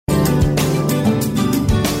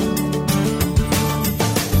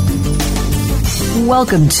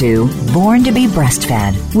Welcome to Born to be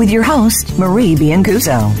Breastfed with your host, Marie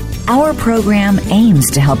Biancuso. Our program aims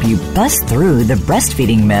to help you bust through the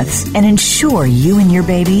breastfeeding myths and ensure you and your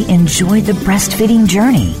baby enjoy the breastfeeding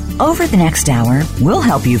journey. Over the next hour, we'll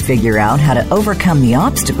help you figure out how to overcome the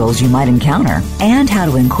obstacles you might encounter and how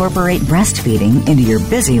to incorporate breastfeeding into your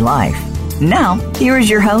busy life. Now, here is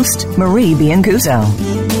your host, Marie Biancuso.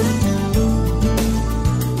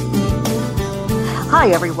 Hi,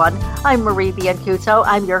 everyone. I'm Marie Biancuso.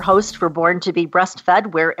 I'm your host for Born to be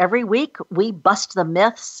Breastfed, where every week we bust the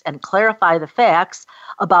myths and clarify the facts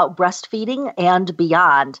about breastfeeding and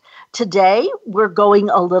beyond. Today, we're going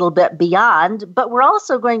a little bit beyond, but we're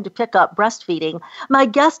also going to pick up breastfeeding. My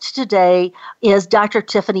guest today is Dr.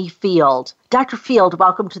 Tiffany Field. Dr. Field,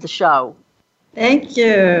 welcome to the show. Thank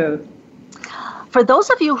you. For those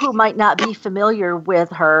of you who might not be familiar with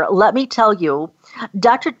her, let me tell you,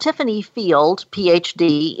 Dr. Tiffany Field,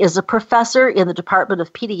 PhD, is a professor in the Department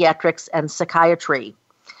of Pediatrics and Psychiatry.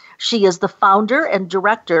 She is the founder and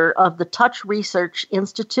director of the Touch Research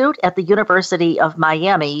Institute at the University of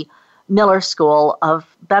Miami Miller School of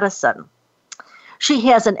Medicine. She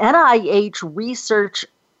has an NIH Research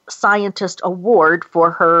Scientist Award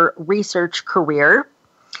for her research career.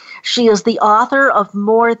 She is the author of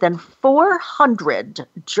more than 400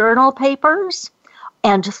 journal papers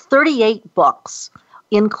and 38 books,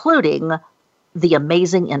 including The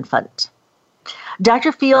Amazing Infant.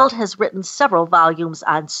 Dr. Field has written several volumes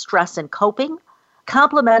on stress and coping,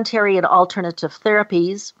 complementary and alternative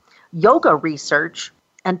therapies, yoga research,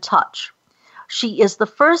 and touch. She is the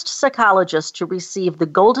first psychologist to receive the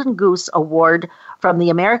Golden Goose Award from the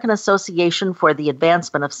American Association for the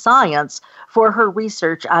Advancement of Science for her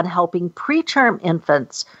research on helping preterm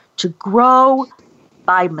infants to grow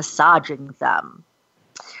by massaging them.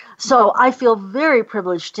 So I feel very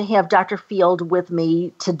privileged to have Dr. Field with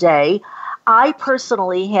me today. I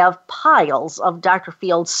personally have piles of Dr.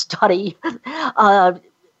 Field's study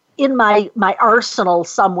in my arsenal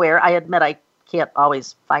somewhere. I admit I can't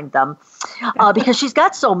always find them because she's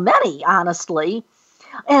got so many, honestly.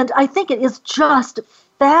 And I think it is just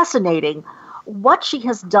fascinating what she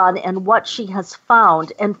has done and what she has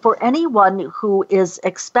found. And for anyone who is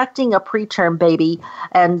expecting a preterm baby,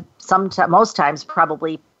 and most times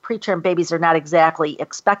probably preterm babies are not exactly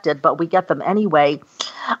expected, but we get them anyway.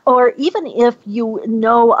 Or even if you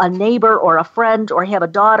know a neighbor or a friend or have a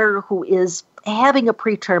daughter who is having a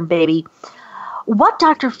preterm baby, what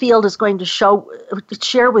Dr. Field is going to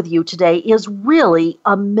share with you today is really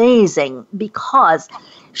amazing because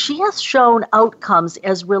she has shown outcomes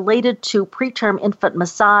as related to preterm infant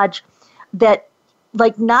massage that,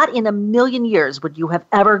 like, not in a million years would you have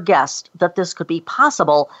ever guessed that this could be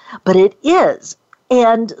possible, but it is.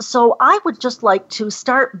 And so I would just like to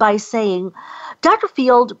start by saying, Dr.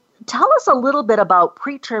 Field, tell us a little bit about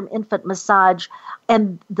preterm infant massage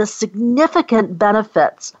and the significant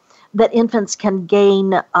benefits that infants can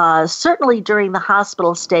gain, certainly during the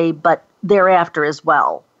hospital stay, but thereafter as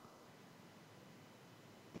well.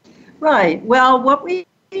 Right. Well, what we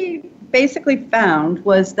basically found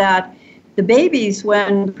was that the babies,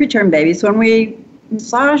 preterm babies, when we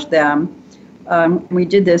massaged them, we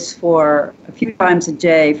did this for a few times a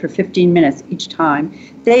day for 15 minutes each time,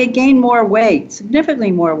 they gained more weight,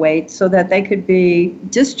 significantly more weight, so that they could be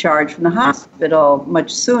discharged from the hospital much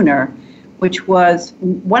sooner, which was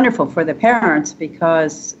wonderful for the parents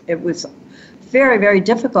because it was very, very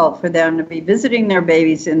difficult for them to be visiting their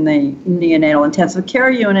babies in the neonatal intensive care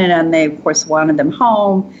unit, and they, of course, wanted them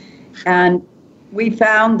home. And we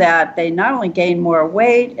found that they not only gained more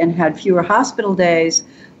weight and had fewer hospital days,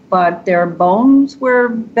 but their bones were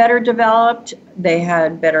better developed. They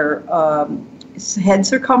had better head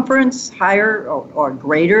circumference, higher or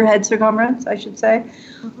greater head circumference, I should say.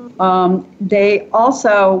 Mm-hmm. They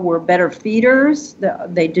also were better feeders.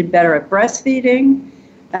 They did better at breastfeeding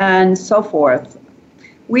and so forth.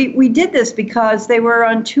 We did this because they were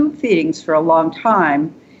on tube feedings for a long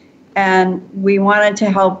time, and we wanted to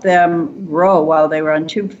help them grow while they were on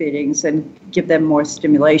tube feedings and give them more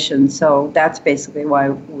stimulation. So that's basically why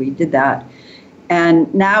we did that.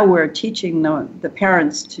 And now we're teaching the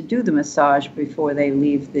parents to do the massage before they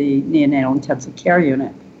leave the neonatal intensive care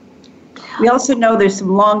unit. We also know there's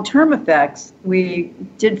some long-term effects. We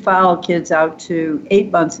did follow kids out to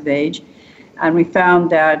 8 months of age, and we found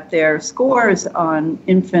that their scores on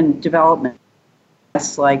infant development,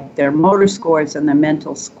 like their motor scores and their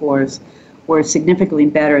mental scores, were significantly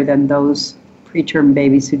better than those preterm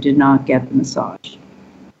babies who did not get the massage.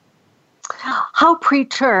 How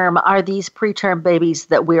preterm are these preterm babies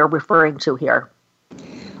that we are referring to here?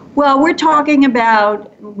 Well, we're talking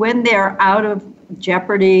about when they're out of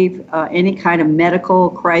jeopardy, any kind of medical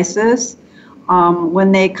crisis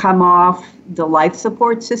when they come off the life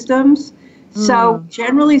support systems. So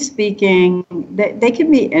generally speaking, they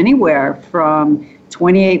can be anywhere from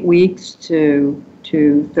 28 weeks to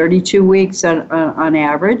 32 weeks on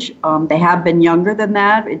average. They have been younger than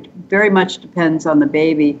that. It very much depends on the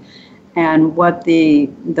baby and what the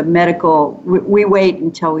medical. We wait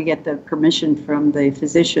until we get the permission from the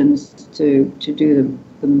physicians to do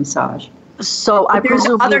the massage. So I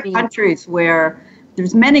presume other countries where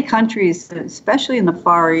there's many countries, especially in the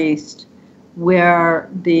Far East, where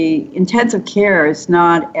the intensive care is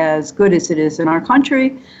not as good as it is in our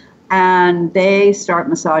country. And they start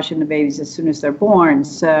massaging the babies as soon as they're born.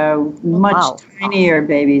 So much tinier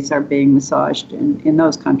babies are being massaged in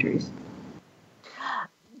those countries.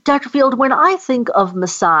 Dr. Field, when I think of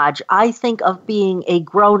massage, I think of being a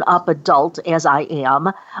grown-up adult, as I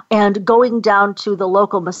am, and going down to the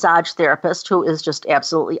local massage therapist, who is just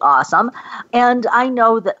absolutely awesome. And I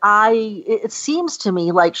know that it seems to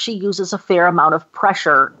me like she uses a fair amount of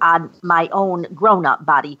pressure on my own grown-up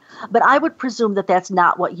body. But I would presume that that's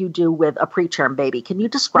not what you do with a preterm baby. Can you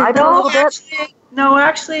describe it a little bit? No,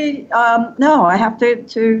 I have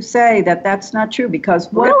to say that that's not true,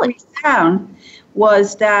 because what we found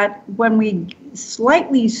was that when we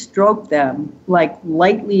slightly stroke them, like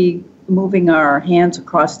lightly moving our hands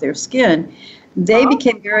across their skin, they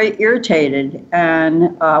became very irritated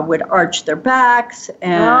and would arch their backs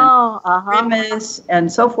and grimace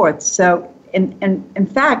and so forth. So, in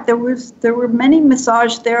fact, there were many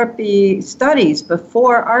massage therapy studies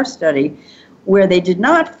before our study where they did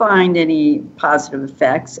not find any positive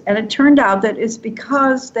effects, and it turned out that it's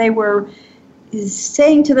because they were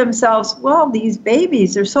saying to themselves, well, these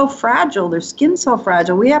babies are so fragile, their skin's so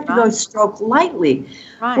fragile, we have to go stroke lightly.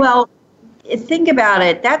 Right. Well, think about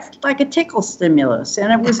it, that's like a tickle stimulus,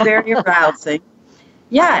 and it was very arousing.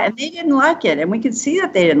 Yeah, and they didn't like it, and we could see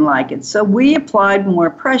that they didn't like it. So we applied more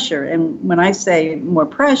pressure, and when I say more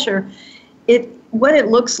pressure, what it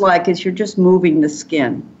looks like is you're just moving the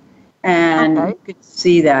skin. And you could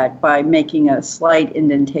see that by making a slight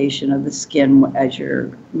indentation of the skin as you're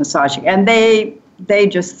massaging. And they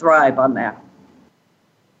just thrive on that.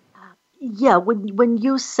 Yeah, when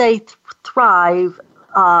you say thrive,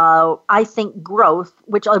 I think growth,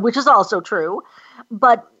 which is also true.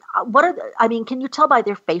 But can you tell by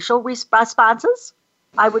their facial responses?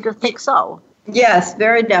 I would think so. Yes,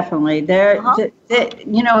 very definitely.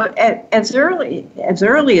 As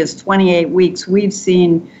early as 28 weeks, we've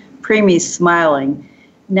seen preemies smiling.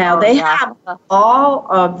 Now they have all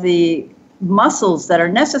of the muscles that are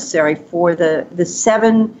necessary for the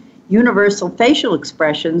 7 universal facial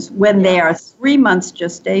expressions when they are 3 months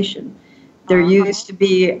gestation. There used to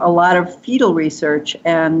be a lot of fetal research,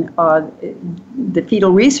 and the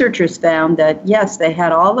fetal researchers found that, yes, they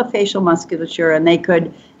had all the facial musculature and they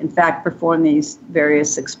could, in fact, perform these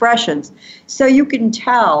various expressions. So you can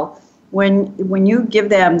tell when you give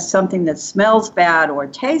them something that smells bad or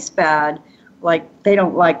tastes bad, like they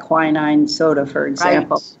don't like quinine soda, for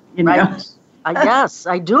example. Right. Yes,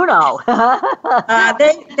 I do know.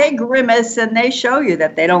 They grimace and they show you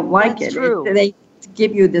that they don't like That's true. They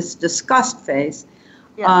give you this disgust face.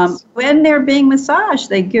 Yes. When they're being massaged,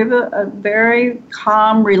 they give a very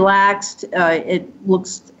calm, relaxed, it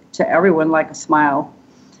looks to everyone like a smile.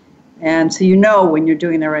 And so you know when you're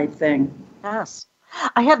doing the right thing. Yes.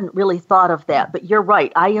 I hadn't really thought of that, but you're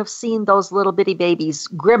right. I have seen those little bitty babies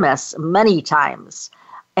grimace many times,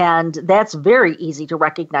 and that's very easy to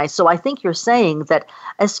recognize. So I think you're saying that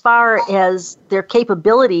as far as their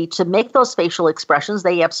capability to make those facial expressions,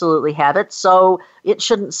 they absolutely have it. So it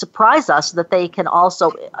shouldn't surprise us that they can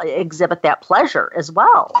also exhibit that pleasure as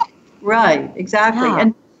well. Right, exactly. Yeah.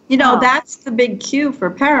 And, that's the big cue for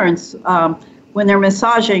parents when they're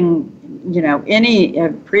massaging any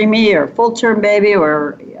preemie or full-term baby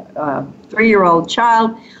or 3-year-old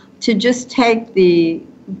child, to just take the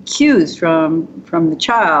cues from the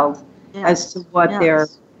child as to what they're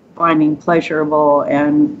finding pleasurable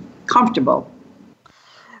and comfortable.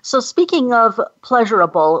 So speaking of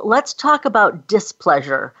pleasurable, let's talk about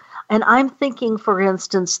displeasure. And I'm thinking, for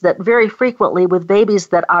instance, that very frequently with babies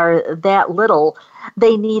that are that little,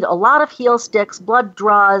 they need a lot of heel sticks, blood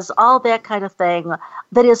draws, all that kind of thing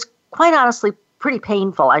that is quite honestly pretty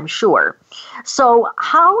painful, I'm sure. So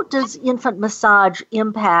how does infant massage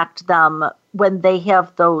impact them when they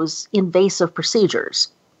have those invasive procedures?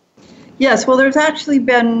 Yes, well, there's actually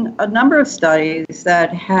been a number of studies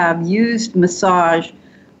that have used massage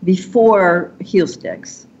before heel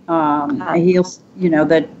sticks.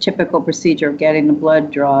 The typical procedure of getting the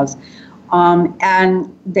blood draws.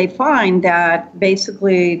 And they find that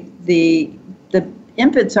basically the the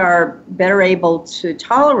infants are better able to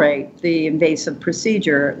tolerate the invasive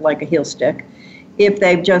procedure like a heel stick if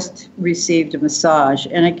they've just received a massage.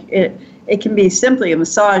 And it can be simply a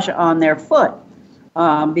massage on their foot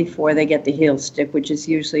before they get the heel stick, which is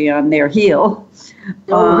usually on their heel.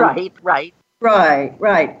 Right.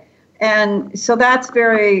 And so that's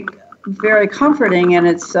very, very comforting, and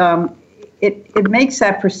it's it makes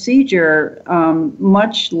that procedure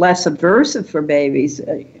much less aversive for babies.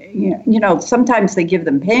 Sometimes they give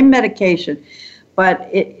them pain medication, but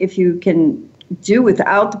if you can do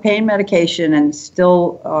without the pain medication and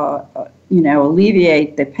still,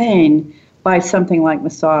 alleviate the pain by something like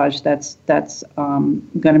massage, that's going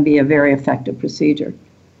to be a very effective procedure.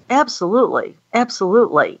 Absolutely.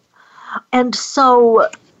 And so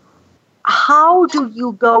how do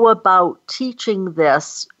you go about teaching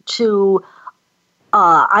this to,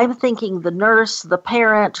 I'm thinking the nurse, the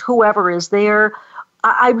parent, whoever is there?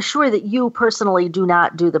 I'm sure that you personally do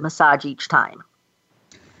not do the massage each time.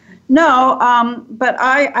 No, but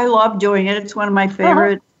I love doing it. It's one of my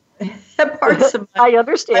favorite parts of my I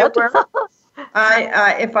understand. work.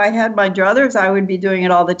 If I had my druthers, I would be doing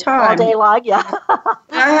it all the time. All day long, yeah.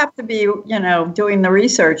 I have to be, doing the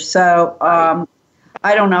research, so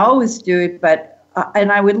I don't always do it, but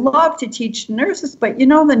and I would love to teach nurses, but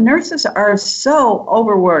the nurses are so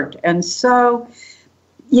overworked and so,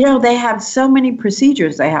 they have so many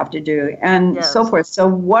procedures they have to do and so forth. So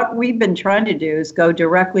what we've been trying to do is go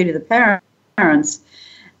directly to the parents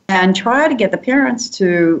and try to get the parents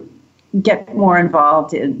to get more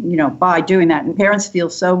involved in, by doing that. And parents feel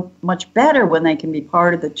so much better when they can be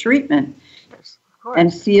part of the treatment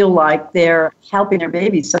and feel like they're helping their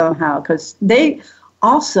baby somehow, because they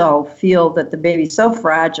also feel that the baby's so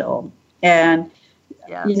fragile, and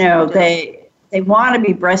they want to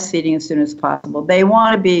be breastfeeding as soon as possible. They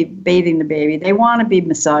want to be bathing the baby. They want to be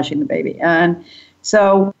massaging the baby. And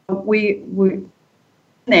so we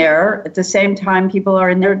there at the same time, people are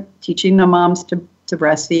in there teaching the moms to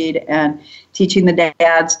breastfeed and teaching the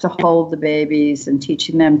dads to hold the babies and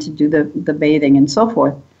teaching them to do the bathing and so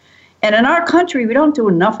forth. And in our country, we don't do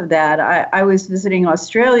enough of that. I was visiting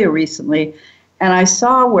Australia recently, and I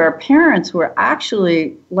saw where parents were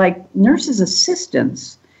actually like nurses'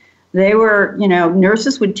 assistants. They were,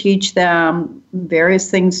 nurses would teach them various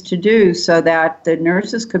things to do so that the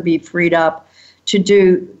nurses could be freed up to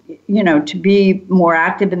do, to be more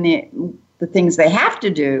active in the things they have to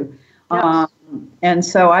do. Yes. And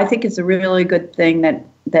so I think it's a really good thing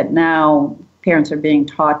that now parents are being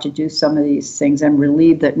taught to do some of these things and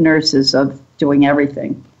relieve the nurses of doing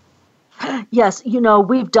everything. Yes,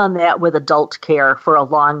 we've done that with adult care for a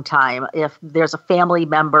long time. If there's a family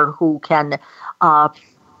member who can,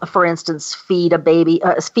 for instance, feed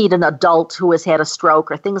an adult who has had a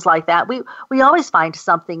stroke or things like that, we always find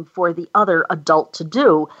something for the other adult to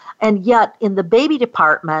do. And yet in the baby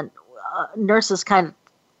department, nurses kind of,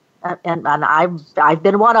 and I've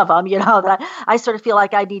been one of them, that I sort of feel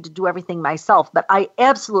like I need to do everything myself. But I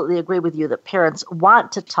absolutely agree with you that parents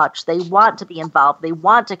want to touch, they want to be involved, they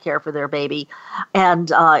want to care for their baby.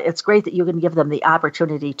 And it's great that you can give them the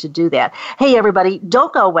opportunity to do that. Hey, everybody,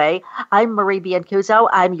 don't go away. I'm Marie Biancuzzo.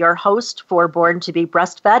 I'm your host for Born to be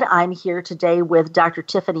Breastfed. I'm here today with Dr.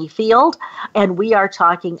 Tiffany Field, and we are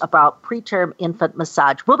talking about preterm infant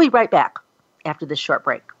massage. We'll be right back after this short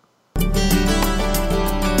break.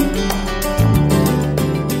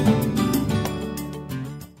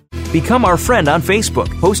 Become our friend on Facebook.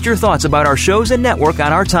 Post your thoughts about our shows and network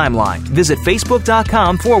on our timeline. Visit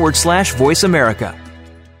Facebook.com/Voice America.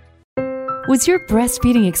 Was your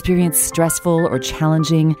breastfeeding experience stressful or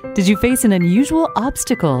challenging? Did you face an unusual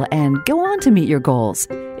obstacle and go on to meet your goals?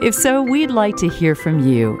 If so, we'd like to hear from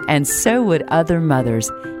you, and so would other mothers.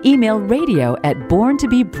 Email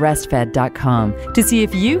radio@borntobebreastfed.com to see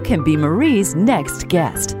if you can be Marie's next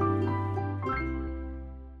guest.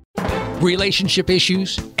 Relationship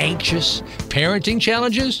issues? Anxious? Parenting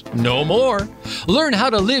challenges? No more. Learn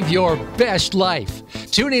how to live your best life.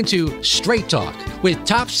 Tune into Straight Talk with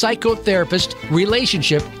top psychotherapist,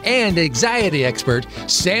 relationship, and anxiety expert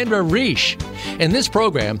Sandra Reisch. In this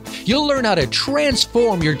program, you'll learn how to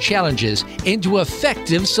transform your challenges into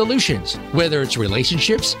effective solutions, whether it's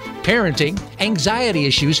relationships, parenting, anxiety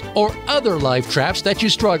issues, or other life traps that you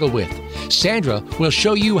struggle with. Sandra will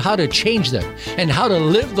show you how to change them and how to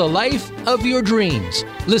live the life of your dreams.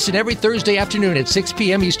 Listen every Thursday afternoon at 6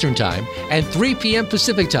 p.m. Eastern Time and 3 p.m.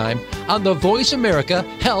 Pacific Time on the Voice America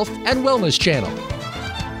Health and Wellness Channel.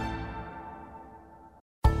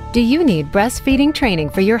 Do you need breastfeeding training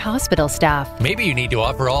for your hospital staff? Maybe you need to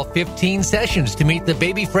offer all 15 sessions to meet the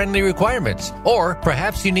baby-friendly requirements. Or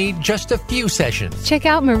perhaps you need just a few sessions. Check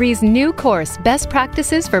out Marie's new course, Best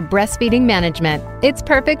Practices for Breastfeeding Management. It's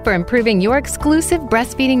perfect for improving your exclusive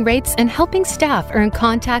breastfeeding rates and helping staff earn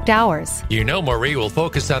contact hours. You know Marie will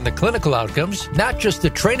focus on the clinical outcomes, not just the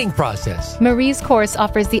training process. Marie's course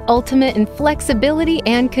offers the ultimate in flexibility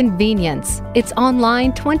and convenience. It's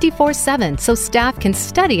online 24/7, so staff can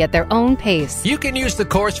study at their own pace. You can use the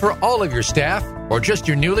course for all of your staff or just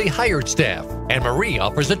your newly hired staff. And Marie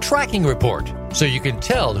offers a tracking report, so you can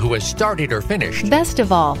tell who has started or finished. Best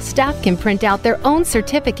of all, staff can print out their own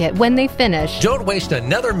certificate when they finish. Don't waste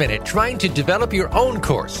another minute trying to develop your own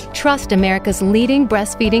course. Trust America's leading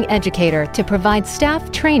breastfeeding educator to provide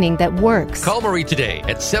staff training that works. Call Marie today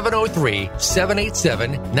at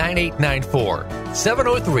 703-787-9894.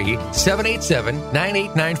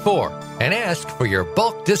 703-787-9894 and ask for your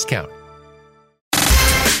bulk discount.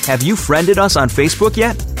 Have you friended us on Facebook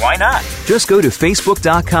yet? Why not? Just go to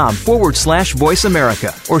facebook.com/Voice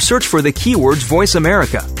America or search for the keywords Voice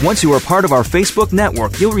America. Once you are part of our Facebook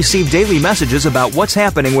network, you'll receive daily messages about what's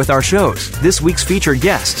happening with our shows, this week's featured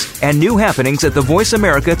guests, and new happenings at the Voice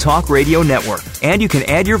America Talk Radio Network. And you can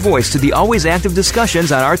add your voice to the always active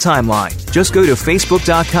discussions on our timeline. Just go to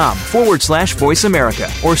facebook.com/Voice America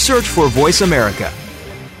or search for Voice America.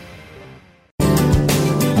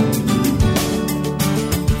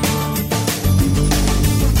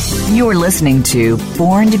 You're listening to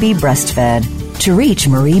Born to be Breastfed. To reach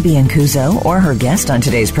Marie Biancuzzo or her guest on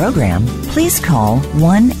today's program, please call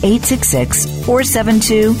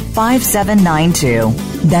 1-866-472-5792.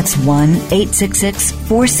 That's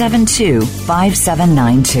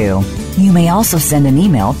 1-866-472-5792. You may also send an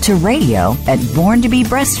email to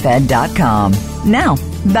radio@borntobebreastfed.com. Now,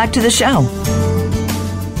 back to the show.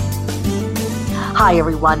 Hi,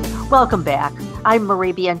 everyone. Welcome back. I'm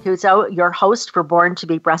Marie Biancuzzo, your host for Born to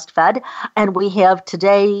be Breastfed, and we have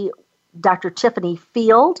today Dr. Tiffany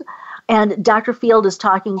Field, and Dr. Field is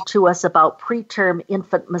talking to us about preterm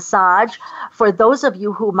infant massage. For those of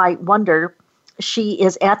you who might wonder, she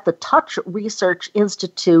is at the Touch Research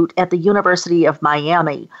Institute at the University of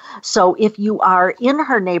Miami. So if you are in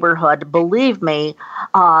her neighborhood, believe me,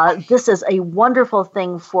 this is a wonderful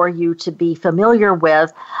thing for you to be familiar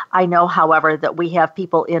with. I know, however, that we have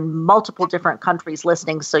people in multiple different countries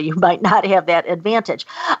listening, so you might not have that advantage.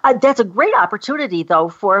 That's a great opportunity, though,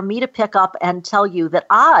 for me to pick up and tell you that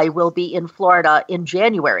I will be in Florida in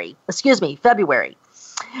February.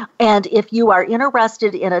 And if you are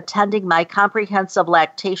interested in attending my comprehensive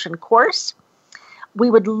lactation course,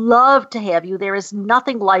 we would love to have you. There is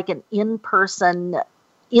nothing like an in-person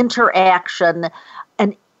interaction,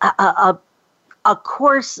 a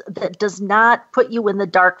course that does not put you in the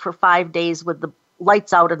dark for 5 days with the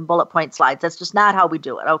lights out and bullet point slides. That's just not how we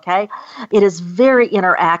do it, okay? It is very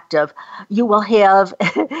interactive. You will have,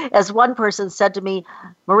 as one person said to me,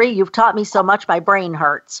 Marie, you've taught me so much, my brain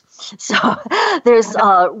hurts. So there's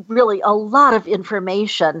really a lot of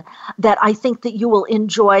information that I think that you will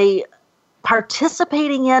enjoy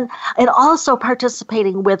participating in, and also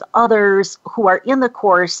participating with others who are in the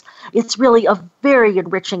course. It's really a very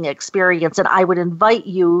enriching experience, and I would invite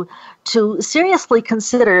you to seriously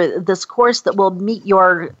consider this course that will meet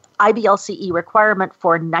your IBLCE requirement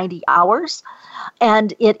for 90 hours,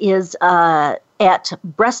 and it is at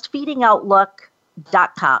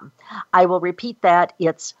breastfeedingoutlook.com. I will repeat that.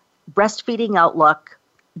 It's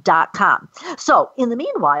breastfeedingoutlook.com. So in the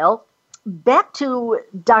meanwhile, back to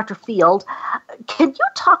Dr. Field. Can you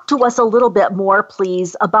talk to us a little bit more,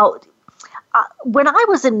 please, about when I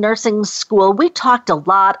was in nursing school, we talked a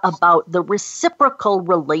lot about the reciprocal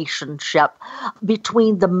relationship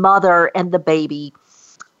between the mother and the baby.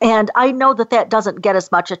 And I know that that doesn't get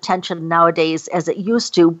as much attention nowadays as it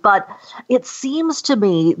used to, but it seems to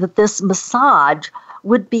me that this massage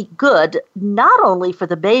would be good not only for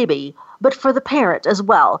the baby, but for the parent as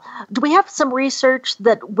well. Do we have some research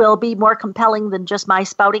that will be more compelling than just my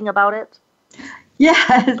spouting about it?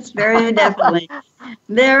 Yes, very definitely.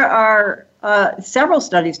 There are several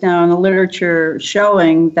studies now in the literature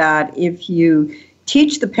showing that if you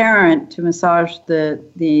teach the parent to massage the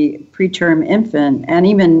preterm infant, and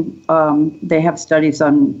even they have studies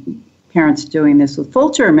on parents doing this with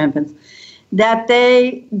full-term infants, that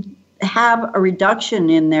they have a reduction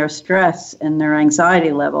in their stress and their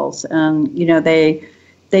anxiety levels. And, you know, they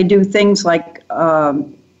do things like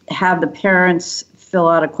have the parents fill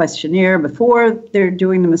out a questionnaire before they're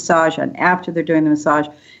doing the massage and after they're doing the massage.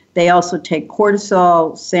 They also take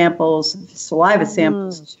cortisol samples, saliva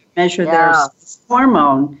samples to measure their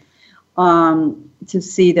hormone to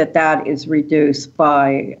see that is reduced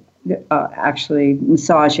by actually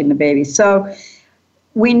massaging the baby. So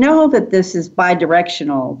we know that this is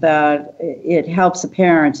bidirectional, that it helps the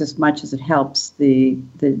parents as much as it helps the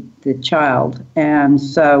child. And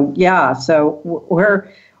so,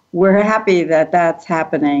 we're happy that that's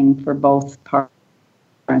happening for both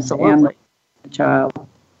parents and the child.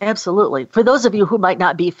 Absolutely. For those of you who might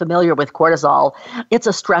not be familiar with cortisol, it's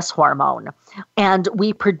a stress hormone, and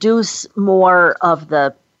we produce more of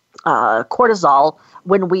the cortisol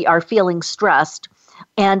when we are feeling stressed.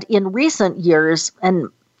 And in recent years, and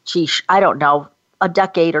I don't know, a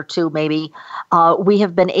decade or two maybe, we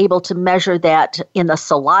have been able to measure that in the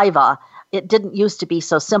saliva. It didn't used to be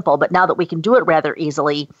so simple, but now that we can do it rather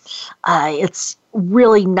easily, it's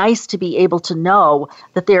really nice to be able to know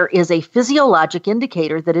that there is a physiologic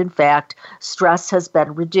indicator that, in fact, stress has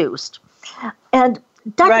been reduced. And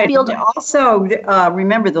Dr. Field, also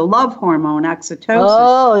remember the love hormone, oxytocin.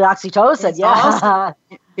 Oh, oxytocin, also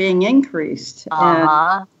being increased.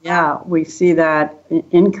 And, we see that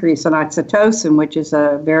increase in oxytocin, which is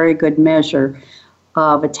a very good measure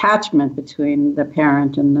of attachment between the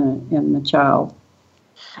parent and the child.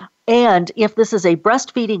 And if this is a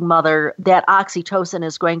breastfeeding mother, that oxytocin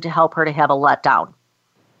is going to help her to have a letdown.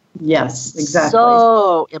 Yes, exactly.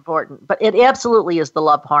 So important. But it absolutely is the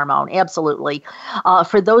love hormone. Absolutely.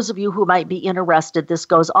 For those of you who might be interested, this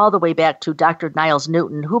goes all the way back to Dr. Niles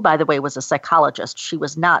Newton, who, by the way, was a psychologist. She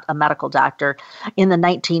was not a medical doctor in the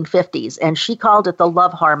 1950s. And she called it the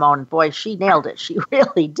love hormone. Boy, she nailed it. She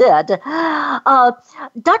really did.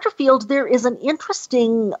 Dr. Field, there is an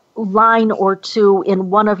interesting line or two in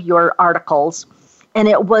one of your articles, and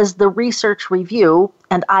it was the research review,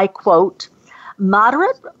 and I quote,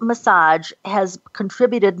 "Moderate massage has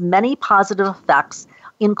contributed many positive effects,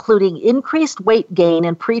 including increased weight gain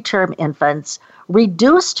in preterm infants,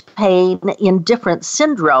 reduced pain in different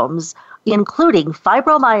syndromes, including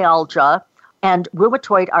fibromyalgia and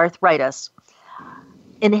rheumatoid arthritis,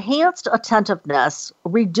 enhanced attentiveness,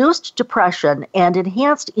 reduced depression, and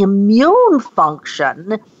enhanced immune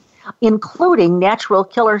function, including natural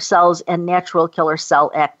killer cells and natural killer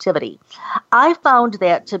cell activity." I found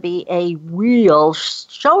that to be a real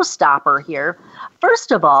showstopper here.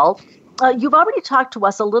 First of all, you've already talked to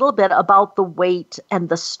us a little bit about the weight and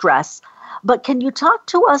the stress, but can you talk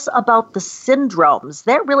to us about the syndromes?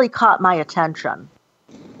 That really caught my attention.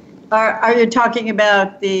 Are you talking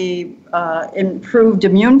about the improved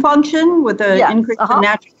immune function with the increase in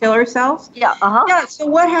natural killer cells? Yeah. Yeah. So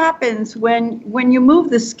what happens when you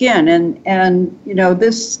move the skin, and you know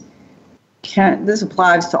this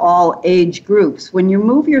applies to all age groups. When you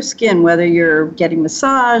move your skin, whether you're getting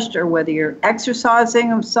massaged or whether you're exercising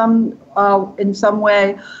in some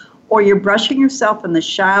way, or you're brushing yourself in the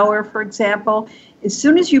shower, for example. As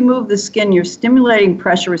soon as you move the skin, you're stimulating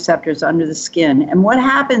pressure receptors under the skin. And what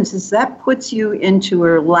happens is that puts you into a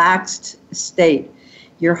relaxed state.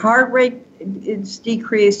 Your heart rate is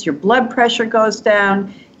decreased, your blood pressure goes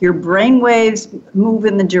down, your brain waves move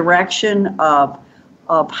in the direction of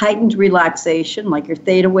heightened relaxation, like your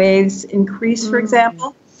theta waves increase, for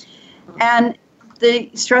example. And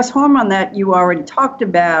the stress hormone that you already talked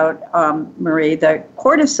about, Marie, the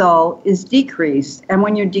cortisol is decreased. And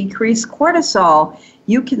when you decrease cortisol,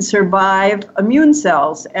 you can survive immune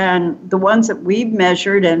cells. And the ones that we've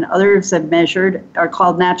measured and others have measured are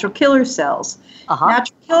called natural killer cells.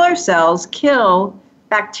 Natural killer cells kill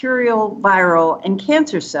bacterial, viral, and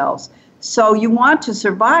cancer cells. So you want to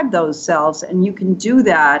survive those cells, and you can do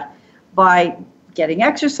that by getting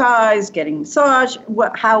exercise, getting massage,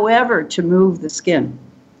 however, to move the skin.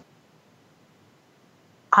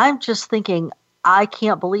 I'm just thinking, I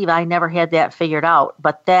can't believe I never had that figured out,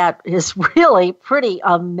 but that is really pretty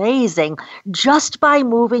amazing just by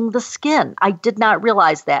moving the skin. I did not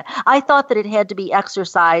realize that. I thought that it had to be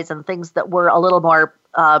exercise and things that were a little more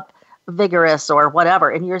vigorous or whatever.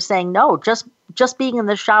 And you're saying, no, just being in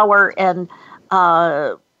the shower and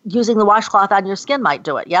using the washcloth on your skin might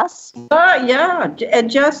do it, yes? Yeah, and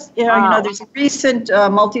just, you know, there's a recent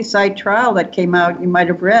multi-site trial that came out, you might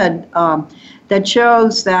have read, that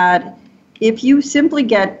shows that if you simply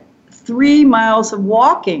get 3 miles of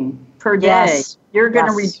walking per day, you're going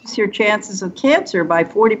to reduce your chances of cancer by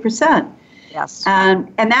 40%. Yes.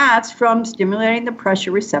 And that's from stimulating the pressure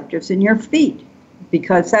receptors in your feet,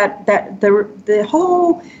 because the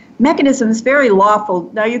whole mechanism is very lawful.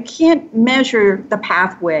 Now, you can't measure the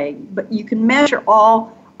pathway, but you can measure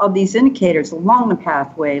all of these indicators along the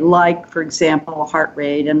pathway, like, for example, heart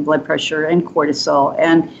rate and blood pressure and cortisol,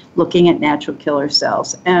 and looking at natural killer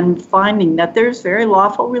cells and finding that there's very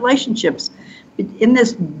lawful relationships in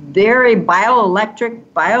this very bioelectric,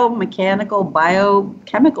 biomechanical,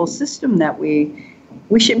 biochemical system that we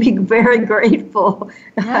we should be very grateful.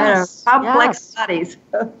 Yes, Complex studies.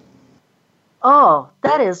 Oh,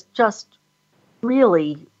 that is just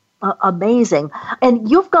really amazing.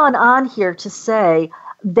 And you've gone on here to say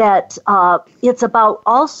that it's about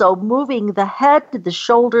also moving the head, the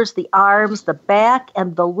shoulders, the arms, the back,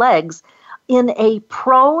 and the legs in a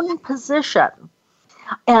prone position.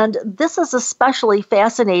 And this is especially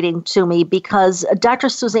fascinating to me because Dr.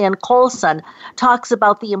 Suzanne Colson talks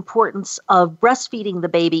about the importance of breastfeeding the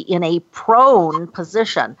baby in a prone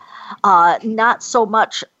position, not so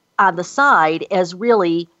much on the side as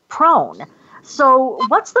really prone. So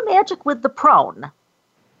what's the magic with the prone?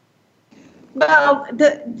 Well,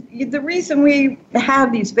 the reason we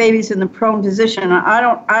have these babies in the prone position, I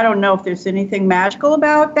don't know if there's anything magical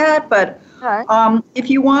about that, but if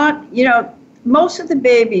you want, most of the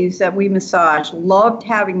babies that we massage loved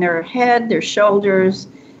having their head, their shoulders,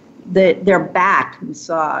 their back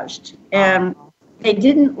massaged, and they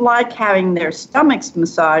didn't like having their stomachs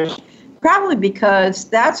massaged. Probably because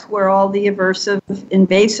that's where all the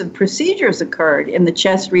invasive procedures occurred, in the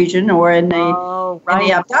chest region or in the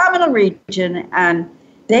abdominal region, and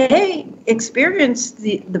they experienced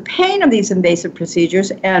the pain of these invasive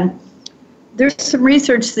procedures. And there's some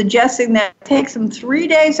research suggesting that it takes them 3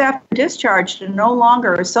 days after discharge to no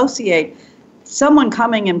longer associate someone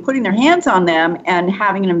coming and putting their hands on them and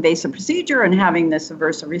having an invasive procedure and having this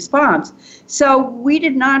aversive response. So we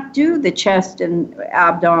did not do the chest and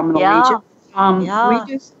abdominal region.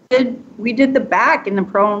 We did the back in the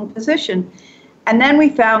prone position. And then we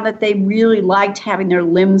found that they really liked having their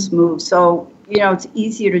limbs move. So, it's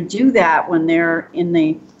easier to do that when they're in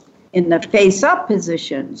the face up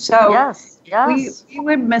position. So we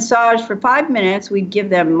would massage for 5 minutes. We'd give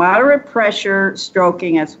them moderate pressure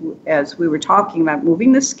stroking as we were talking about,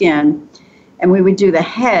 moving the skin, and we would do the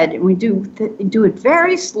head, and we do it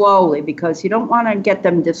very slowly because you don't want to get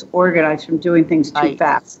them disorganized from doing things too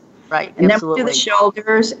fast. Right. And then we do the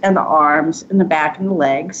shoulders and the arms and the back and the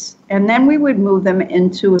legs, and then we would move them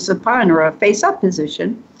into a supine or a face up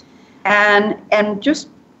position, and just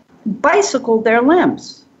bicycle their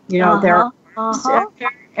limbs. Their arms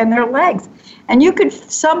and their legs. And you could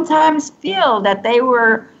sometimes feel that they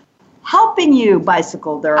were helping you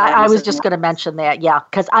bicycle their arms. I was just going to mention that,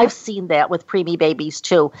 because I've seen that with preemie babies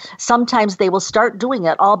too. Sometimes they will start doing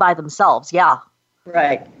it all by themselves,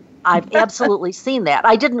 Right. I've absolutely seen that.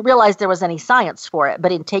 I didn't realize there was any science for it,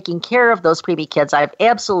 but in taking care of those preemie kids, I've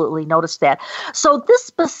absolutely noticed that. So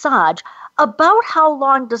this massage, about how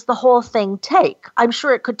long does the whole thing take? I'm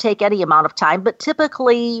sure it could take any amount of time, but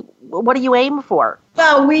typically, what do you aim for?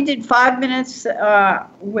 Well, we did 5 minutes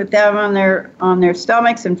with them on their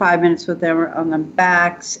stomachs and 5 minutes with them on their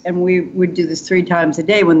backs, and we would do this 3 times a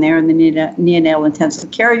day when they're in the neonatal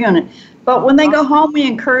intensive care unit. But when they go home, we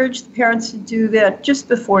encourage the parents to do that just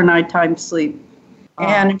before nighttime sleep.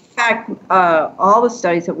 And in fact, all the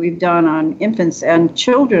studies that we've done on infants and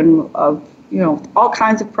children of all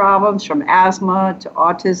kinds of problems, from asthma to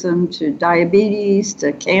autism to diabetes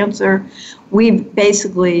to cancer, we've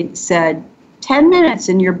basically said 10 minutes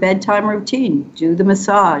in your bedtime routine, do the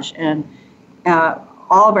massage. And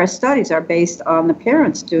all of our studies are based on the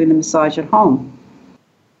parents doing the massage at home.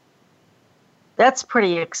 That's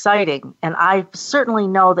pretty exciting. And I certainly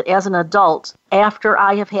know that as an adult, after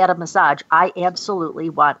I have had a massage, I absolutely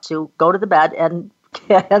want to go to the bed and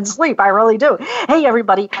sleep. I really do. Hey,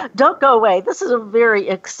 everybody, don't go away. This is a very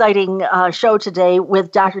exciting show today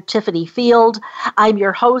with Dr. Tiffany Field. I'm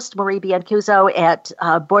your host, Marie Biancuzzo at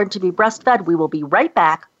Born to be Breastfed. We will be right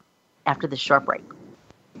back after this short break.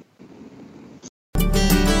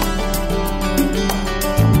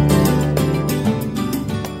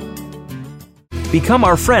 Become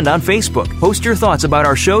our friend on Facebook. Post your thoughts about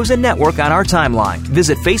our shows and network on our timeline.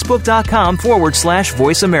 Visit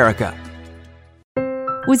facebook.com/Voice America.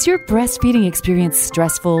 Was your breastfeeding experience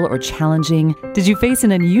stressful or challenging? Did you face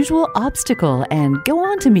an unusual obstacle and go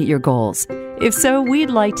on to meet your goals? If so, we'd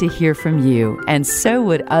like to hear from you, and so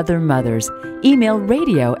would other mothers. Email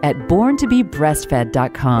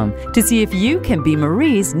radio@borntobebreastfed.com to see if you can be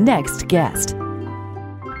Marie's next guest.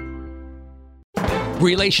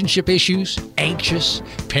 Relationship issues? Anxious?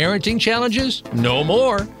 Parenting challenges? No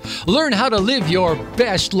more. Learn how to live your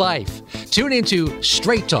best life. Tune into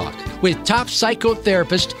Straight Talk with top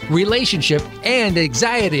psychotherapist, relationship, and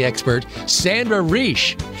anxiety expert Sandra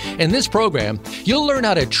Reish. In this program, you'll learn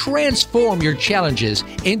how to transform your challenges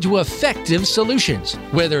into effective solutions,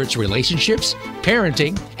 whether it's relationships,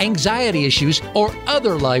 parenting, anxiety issues, or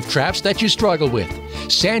other life traps that you struggle with.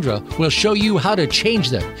 Sandra will show you how to change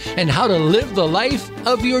them and how to live the life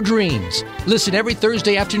of your dreams. Listen every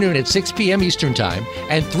Thursday afternoon at 6 p.m. Eastern Time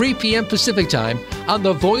and 3 p.m. Pacific Time on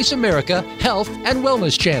the Voice America Health and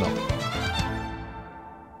Wellness Channel.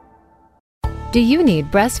 Do you need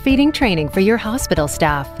breastfeeding training for your hospital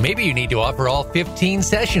staff? Maybe you need to offer all 15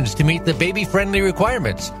 sessions to meet the baby-friendly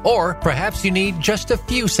requirements. Or perhaps you need just a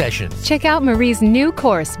few sessions. Check out Marie's new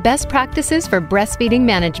course, Best Practices for Breastfeeding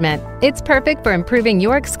Management. It's perfect for improving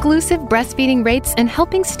your exclusive breastfeeding rates and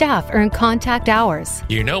helping staff earn contact hours.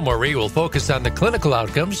 You know Marie will focus on the clinical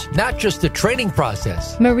outcomes, not just the training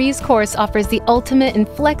process. Marie's course offers the ultimate in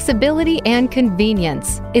flexibility and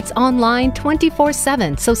convenience. It's online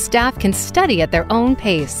 24/7, so staff can study at their own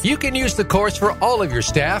pace. You can use the course for all of your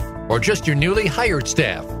staff or just your newly hired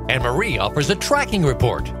staff. And Marie offers a tracking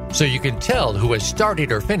report, so you can tell who has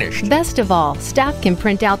started or finished. Best of all, staff can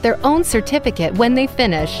print out their own certificate when they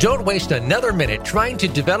finish. Don't waste another minute trying to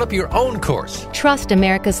develop your own course. Trust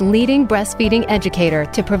America's leading breastfeeding educator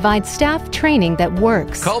to provide staff training that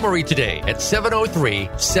works. Call Marie today at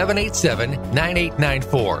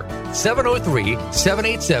 703-787-9894.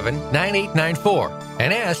 703-787-9894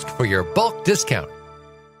 and ask for your bulk discount.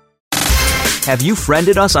 Have you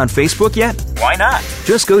friended us on Facebook yet? Why not?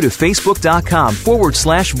 Just go to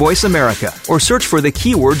facebook.com/Voice America or search for the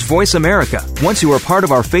keywords Voice America. Once you are part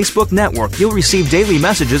of our Facebook network, you'll receive daily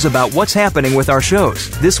messages about what's happening with our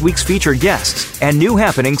shows, this week's featured guests, and new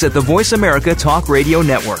happenings at the Voice America Talk Radio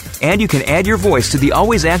Network. And you can add your voice to the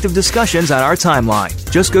always active discussions on our timeline.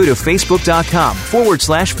 Just go to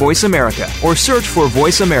facebook.com/Voice America or search for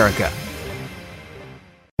Voice America.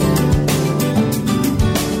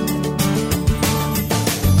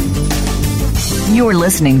 You're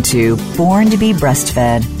listening to Born to be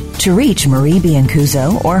Breastfed. To reach Marie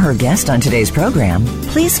Biancuzzo or her guest on today's program,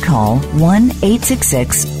 please call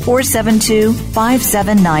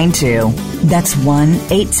 1-866-472-5792. That's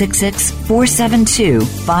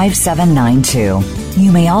 1-866-472-5792.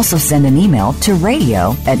 You may also send an email to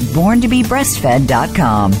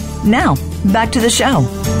radio@borntobebreastfed.com. Now, back to the show.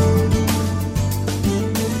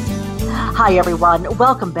 Hi, everyone.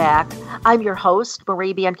 Welcome back. I'm your host,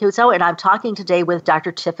 Marie Biancuzzo, and I'm talking today with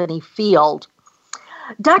Dr. Tiffany Field.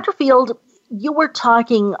 Dr. Field, you were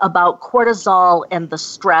talking about cortisol and the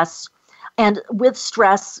stress, and with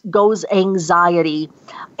stress goes anxiety.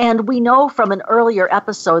 And we know from an earlier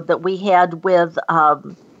episode that we had with a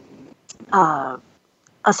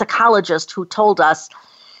psychologist who told us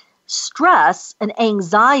stress and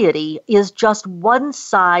anxiety is just one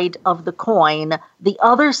side of the coin. The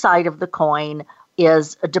other side of the coin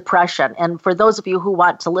is depression. And for those of you who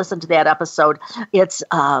want to listen to that episode, it's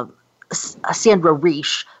Sandra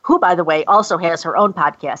Reich, who, by the way, also has her own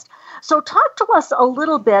podcast. So talk to us a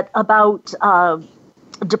little bit about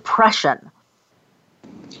depression.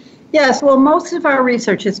 Yes, well, most of our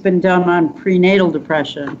research has been done on prenatal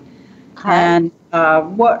depression. Okay. And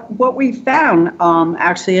what we found,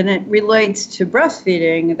 actually, and it relates to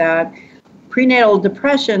breastfeeding, that prenatal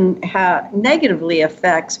depression negatively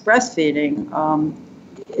affects breastfeeding.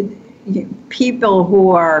 People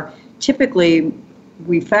who are typically,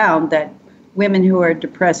 we found that women who are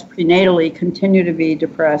depressed prenatally continue to be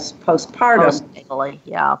depressed postpartum. Postnatally,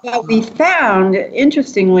 yeah. But we found,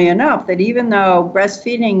 interestingly enough, that even though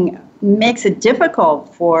breastfeeding makes it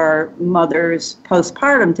difficult for mothers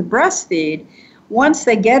postpartum to breastfeed, once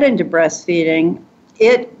they get into breastfeeding,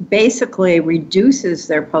 it basically reduces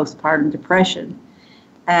their postpartum depression.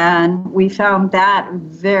 And we found that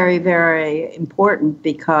very, very important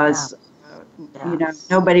because,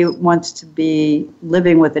 nobody wants to be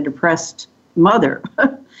living with a depressed mother.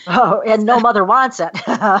 Oh, and no mother wants it.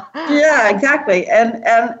 Yeah, exactly. And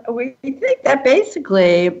we think that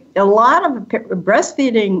basically a lot of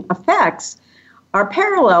breastfeeding effects are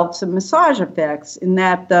parallel to massage effects in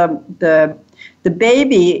that the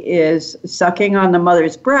baby is sucking on the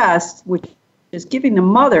mother's breast, which is giving the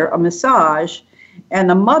mother a massage, and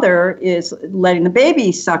the mother is letting the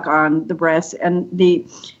baby suck on the breast, and the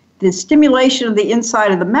stimulation of the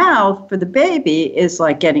inside of the mouth for the baby is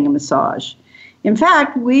like getting a massage. In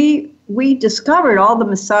fact, we discovered all the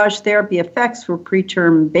massage therapy effects for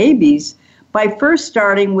preterm babies by first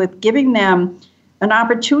starting with giving them an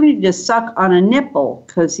opportunity to suck on a nipple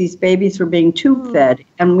because these babies were being tube fed.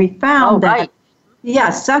 And we found that,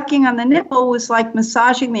 sucking on the nipple was like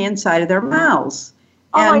massaging the inside of their mouths.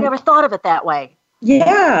 Oh, I never thought of it that way.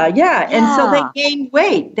 Yeah. And so they gained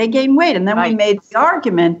weight. And then we made the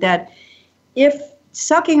argument that if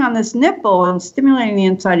sucking on this nipple and stimulating the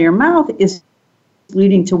inside of your mouth is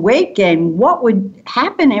leading to weight gain, what would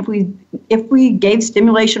happen if we gave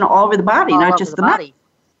stimulation all over the body, not just the mouth?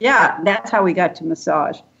 Yeah, that's how we got to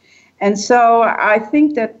massage. And so I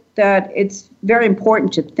think that it's very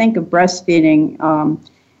important to think of breastfeeding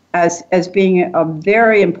as being a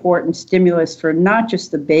very important stimulus for not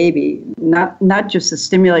just the baby, not just the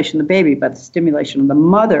stimulation of the baby, but the stimulation of the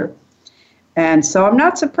mother. And so I'm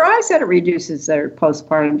not surprised that it reduces their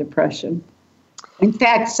postpartum depression. In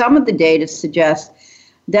fact, some of the data suggests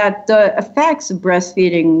that the effects of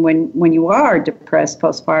breastfeeding when you are depressed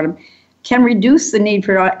postpartum can reduce the need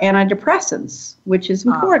for antidepressants, which is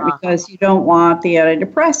important because you don't want the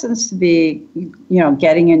antidepressants to be,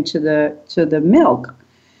 getting into the milk.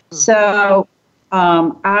 So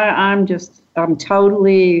I'm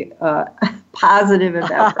totally positive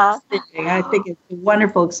about breastfeeding. I think it's a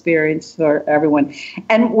wonderful experience for everyone.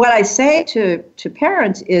 And what I say to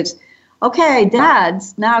parents is, okay,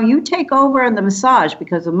 dads, now you take over in the massage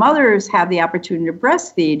because the mothers have the opportunity to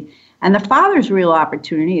breastfeed, and the father's real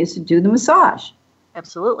opportunity is to do the massage.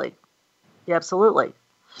 Absolutely. Yeah, absolutely.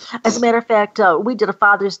 As a matter of fact, we did a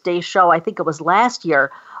Father's Day show, I think it was last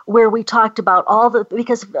year, where we talked about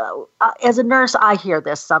because as a nurse, I hear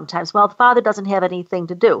this sometimes. Well, the father doesn't have anything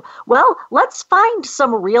to do. Well, let's find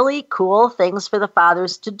some really cool things for the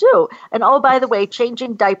fathers to do. And oh, by the way,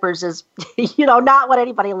 changing diapers is, not what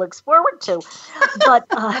anybody looks forward to. But,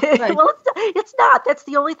 right. Well, it's not. That's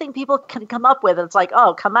the only thing people can come up with. And it's like,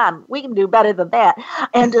 oh, come on, we can do better than that.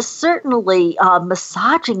 And certainly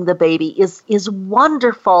massaging the baby is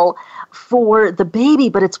wonderful for the baby,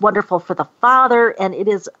 but it's wonderful for the father, and it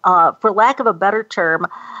is, for lack of a better term,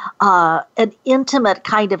 an intimate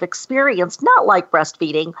kind of experience, not like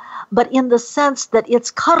breastfeeding, but in the sense that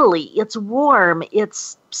it's cuddly, it's warm,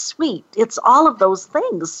 it's sweet, it's all of those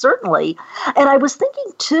things, certainly. And I was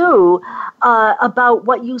thinking, too, about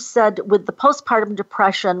what you said with the postpartum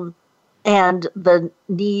depression and the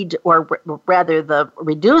need, or rather the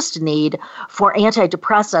reduced need for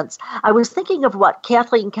antidepressants. I was thinking of what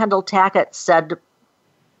Kathleen Kendall Tackett said,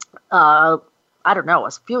 I don't know,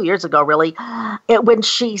 a few years ago, really, when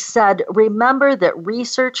she said, remember that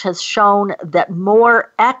research has shown that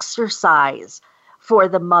more exercise for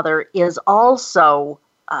the mother is also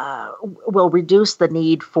will reduce the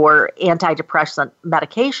need for antidepressant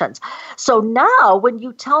medications. So now when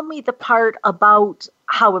you tell me the part about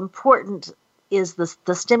how important is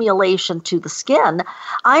the stimulation to the skin,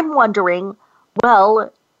 I'm wondering, well,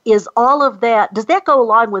 is all of that, does that go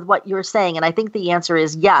along with what you're saying? And I think the answer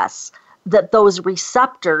is yes, that those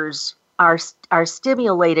receptors are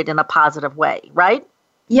stimulated in a positive way, right?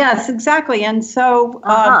 Yes, exactly. And so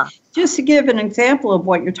just to give an example of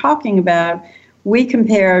what you're talking about, we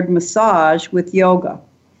compared massage with yoga.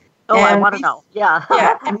 Oh, and I want to know. Yeah.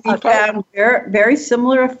 Yeah, and we found very, very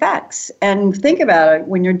similar effects. And think about it.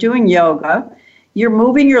 When you're doing yoga, you're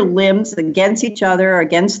moving your limbs against each other,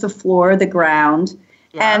 against the floor, the ground,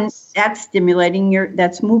 and that's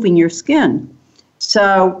that's moving your skin.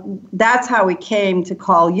 So that's how we came to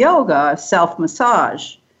call yoga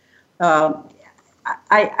self-massage.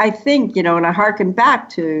 I think, and I hearken back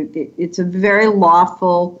to, it's a very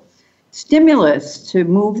lawful stimulus to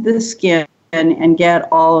move the skin and get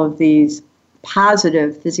all of these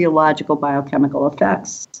positive physiological biochemical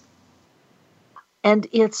effects. And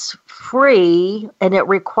it's free, and it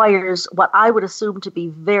requires what I would assume to be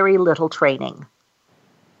very little training.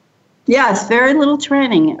 Yes, very little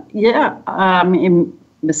training. Yeah,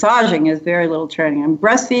 massaging is very little training. And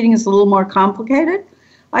breastfeeding is a little more complicated,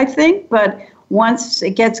 I think, but once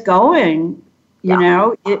it gets going,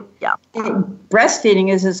 breastfeeding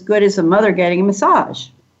is as good as a mother getting a massage.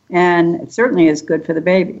 And it certainly is good for the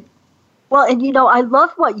baby. Well, and I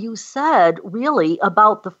love what you said, really,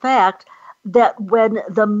 about the fact that when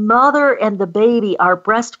the mother and the baby are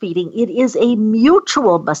breastfeeding, it is a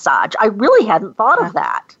mutual massage. I really hadn't thought of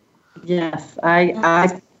that. Yes, I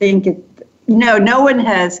think no one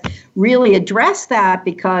has really addressed that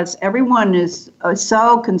because everyone is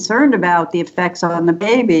so concerned about the effects on the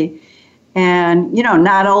baby. And,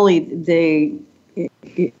 not only the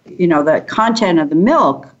content of the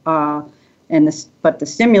milk, but the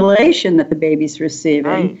stimulation that the baby's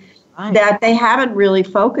receiving, right. That they haven't really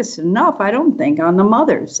focused enough, I don't think, on the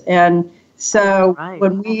mothers. And so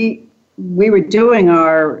when we were doing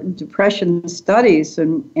our depression studies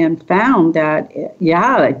and found that,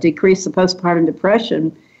 it decreased the postpartum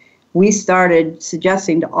depression, we started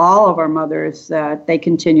suggesting to all of our mothers that they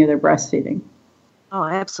continue their breastfeeding. Oh,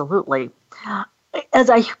 absolutely. as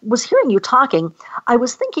I was hearing you talking, I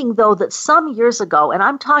was thinking, though, that some years ago, and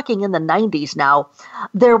I'm talking in the 90s now,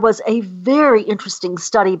 there was a very interesting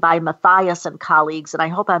study by Mathias and colleagues, and I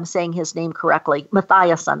hope I'm saying his name correctly,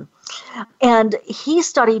 Mathiasen. And he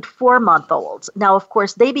studied 4-month-olds. Now, of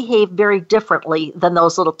course, they behave very differently than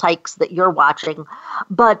those little tykes that you're watching.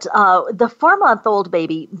 But the 4-month-old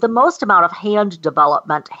baby, the most amount of hand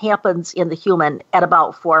development happens in the human at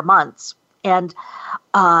about 4 months. And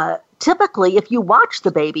typically, if you watch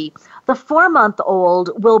the baby, the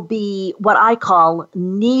 4-month-old will be what I call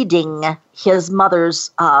kneading his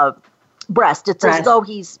mother's breast. It's as though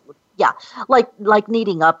he's, like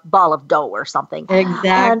kneading a ball of dough or something. Exactly.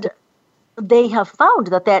 And they have found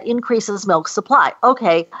that increases milk supply.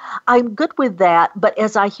 Okay, I'm good with that, but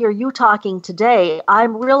as I hear you talking today,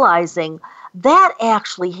 I'm realizing that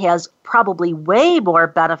actually has probably way more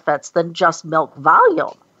benefits than just milk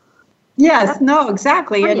volume. Yes, no,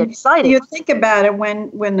 exactly. Pretty and exciting. You think about it,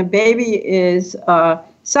 when the baby is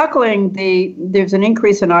suckling, there's an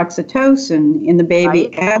increase in oxytocin in the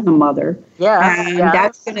baby and the mother. And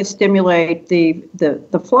that's going to stimulate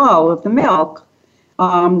the flow of the milk.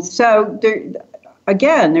 So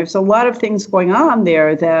there's a lot of things going on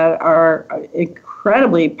there that are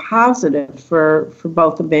incredibly positive for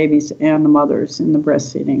both the babies and the mothers in the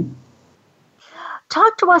breastfeeding.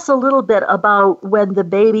 Talk to us a little bit about when the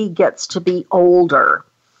baby gets to be older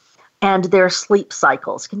and their sleep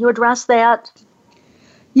cycles. Can you address that?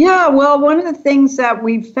 Yeah, well, one of the things that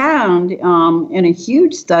we found in a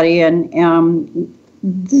huge study, and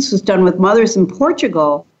this was done with mothers in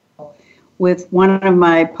Portugal, with one of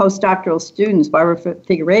my postdoctoral students, Barbara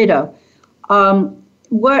Figueiredo,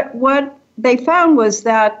 what they found was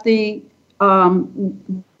that the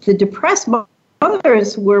depressed mothers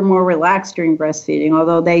were more relaxed during breastfeeding,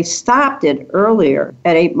 although they stopped it earlier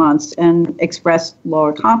at 8 months and expressed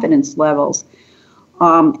lower confidence levels.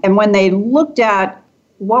 And when they looked at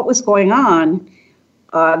what was going on,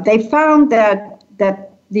 they found that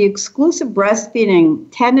the exclusive breastfeeding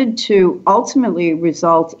tended to ultimately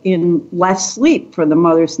result in less sleep for the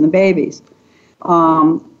mothers and the babies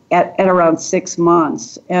at around 6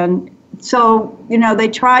 months. And so, they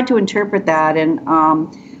tried to interpret that, and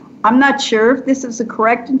I'm not sure if this is a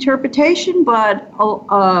correct interpretation, but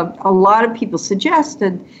a lot of people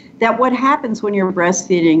suggested that what happens when you're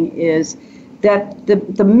breastfeeding is that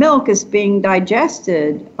the milk is being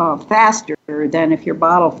digested faster than if you're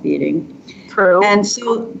bottle feeding. True. And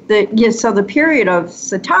so the period of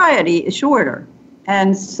satiety is shorter.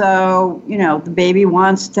 And so, the baby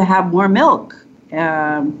wants to have more milk.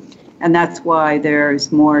 And that's why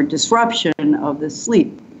there's more disruption of the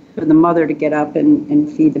sleep for the mother to get up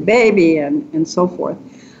and feed the baby and so forth.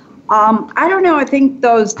 I don't know. I think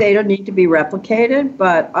those data need to be replicated,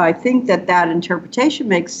 but I think that interpretation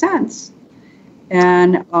makes sense.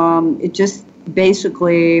 And it just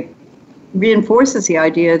basically reinforces the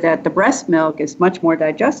idea that the breast milk is much more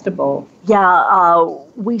digestible. Yeah,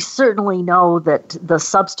 we certainly know that the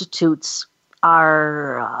substitutes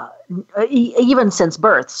are, even since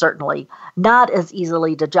birth, certainly, not as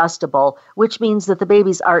easily digestible, which means that the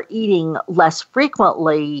babies are eating less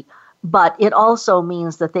frequently, but it also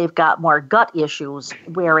means that they've got more gut issues,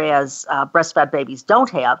 whereas breastfed babies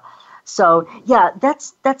don't have. So, yeah,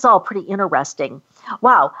 that's all pretty interesting.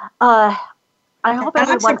 Wow. I hope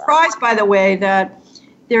everyone... I'm surprised, by the way, that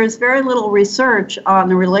there is very little research on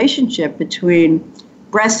the relationship between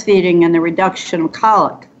breastfeeding and the reduction of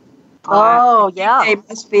colic. Yeah. They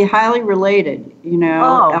must be highly related,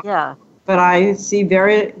 yeah. But I see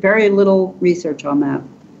very, very little research on that.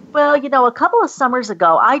 Well, a couple of summers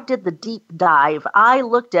ago, I did the deep dive. I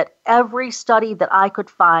looked at every study that I could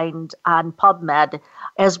find on PubMed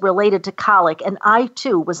as related to colic, and I,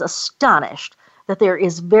 too, was astonished that there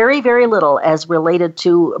is very, very little as related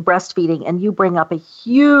to breastfeeding, and you bring up a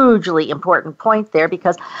hugely important point there,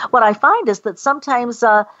 because what I find is that sometimes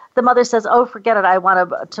the mother says, oh, forget it, I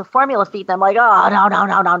want to formula feed. And I'm like, oh,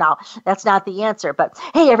 no, that's not the answer. But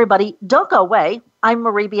hey, everybody, don't go away. I'm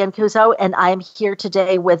Marie Biancuzzo, and I'm here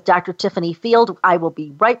today with Dr. Tiffany Field. I will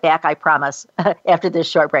be right back, I promise, after this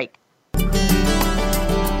short break.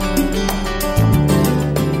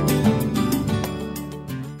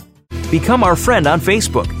 Become our friend on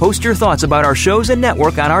Facebook. Post your thoughts about our shows and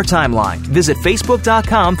network on our timeline. Visit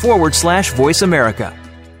facebook.com/Voice America.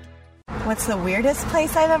 What's the weirdest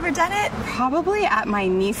place I've ever done it? Probably at my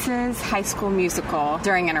niece's high school musical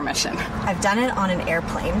during intermission. I've done it on an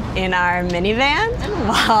airplane. In our minivan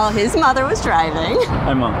while his mother was driving.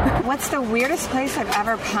 Hi, Mom. What's the weirdest place I've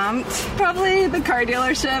ever pumped? Probably the car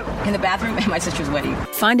dealership. In the bathroom at my sister's wedding.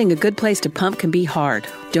 Finding a good place to pump can be hard.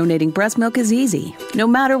 Donating breast milk is easy. No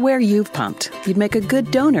matter where you've pumped, you'd make a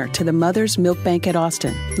good donor to the Mother's Milk Bank at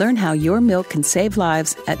Austin. Learn how your milk can save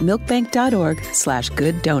lives at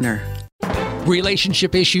milkbank.org/gooddonor.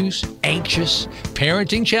 Relationship issues? Anxious?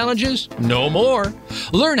 Parenting challenges? No more.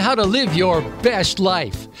 Learn how to live your best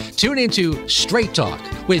life. Tune into Straight Talk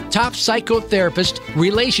with top psychotherapist,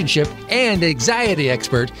 relationship, and anxiety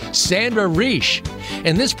expert Sandra Reish.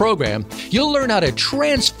 In this program, you'll learn how to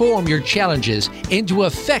transform your challenges into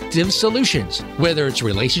effective solutions, whether it's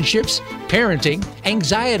relationships, parenting,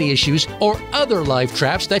 anxiety issues, or other life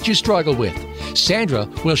traps that you struggle with. Sandra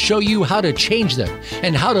will show you how to change them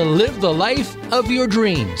and how to live the life of your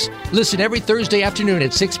dreams. Listen every Thursday afternoon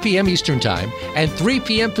at 6 p.m. Eastern Time and 3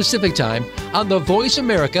 p.m. Pacific Time on the Voice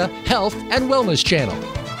America Health and Wellness Channel.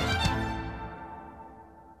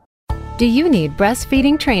 Do you need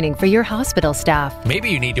breastfeeding training for your hospital staff?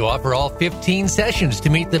 Maybe you need to offer all 15 sessions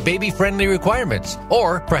to meet the baby-friendly requirements.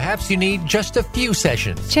 Or perhaps you need just a few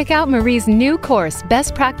sessions. Check out Marie's new course,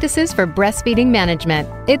 Best Practices for Breastfeeding Management.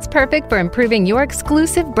 It's perfect for improving your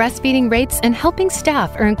exclusive breastfeeding rates and helping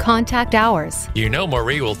staff earn contact hours. You know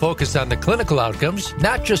Marie will focus on the clinical outcomes,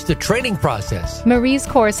 not just the training process. Marie's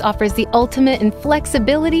course offers the ultimate in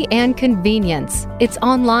flexibility and convenience. It's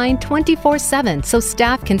online 24/7, so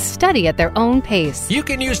staff can study at their own pace. You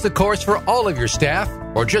can use the course for all of your staff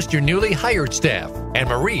or just your newly hired staff. And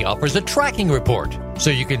Marie offers a tracking report, so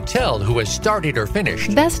you can tell who has started or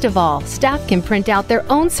finished. Best of all, staff can print out their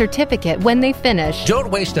own certificate when they finish.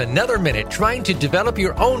 Don't waste another minute trying to develop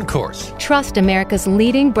your own course. Trust America's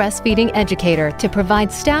leading breastfeeding educator to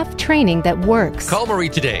provide staff training that works. Call Marie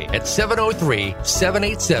today at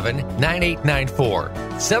 703-787-9894.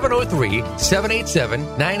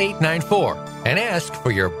 703-787-9894. And ask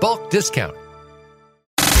for your bulk discount.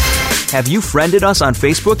 Have you friended us on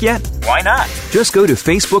Facebook yet? Why not? Just go to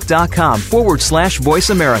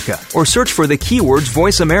facebook.com/Voice America or search for the keywords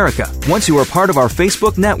Voice America. Once you are part of our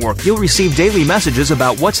Facebook network, you'll receive daily messages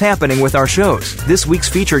about what's happening with our shows, this week's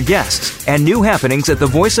featured guests, and new happenings at the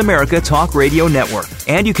Voice America Talk Radio Network.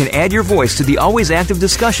 And you can add your voice to the always active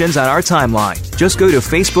discussions on our timeline. Just go to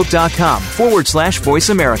facebook.com/Voice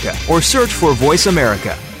America or search for Voice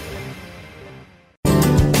America.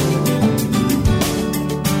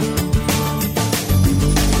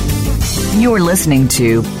 You're listening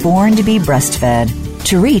to Born to be Breastfed.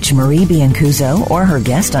 To reach Marie Biancuzzo or her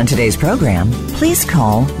guest on today's program, please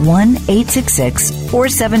call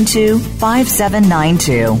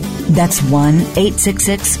 1-866-472-5792. That's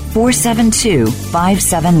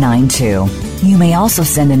 1-866-472-5792. You may also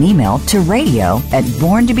send an email to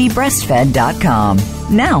radio@borntobebreastfed.com.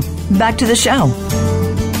 Now, back to the show.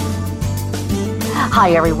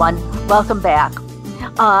 Hi, everyone. Welcome back.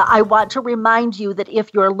 I want to remind you that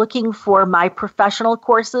if you're looking for my professional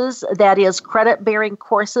courses, that is credit-bearing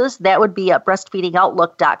courses, that would be at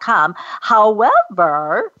breastfeedingoutlook.com.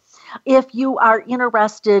 However, if you are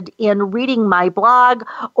interested in reading my blog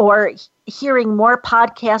or hearing more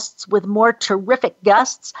podcasts with more terrific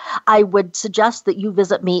guests, I would suggest that you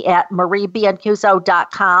visit me at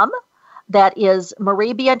mariebiancuzzo.com. That is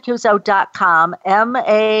mariebiancuzzo.com,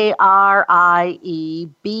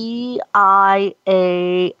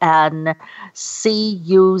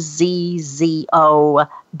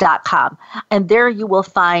 MarieBiancuzzo.com. And there you will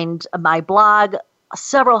find my blog,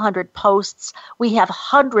 several hundred posts. We have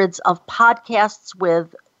hundreds of podcasts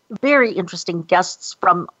with very interesting guests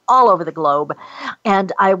from all over the globe.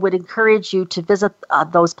 And I would encourage you to visit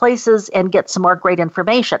those places and get some more great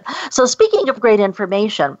information. So speaking of great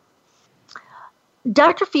information,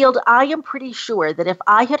 Dr. Field, I am pretty sure that if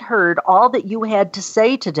I had heard all that you had to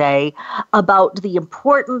say today about the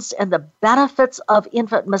importance and the benefits of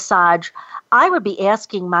infant massage, I would be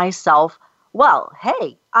asking myself, well,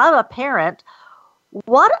 hey, I'm a parent.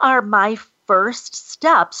 What are my first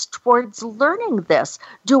steps towards learning this?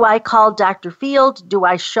 Do I call Dr. Field? Do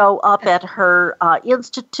I show up at her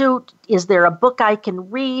institute? Is there a book I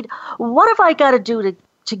can read? What have I got to do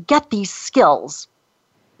to get these skills?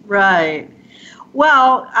 Right.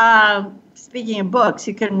 Well, speaking of books,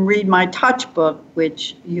 you can read my Touch book,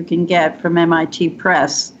 which you can get from MIT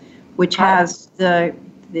Press, which has the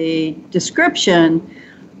description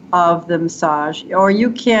of the massage. Or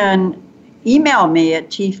you can email me at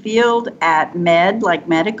tfield@med, like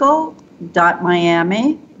medical,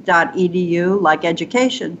 .miami.edu, like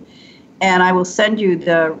education. and I will send you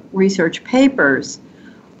the research papers.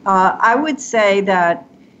 I would say that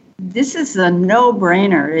this is a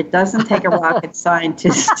no-brainer. It doesn't take a rocket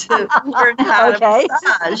scientist to learn how to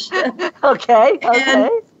massage. Okay.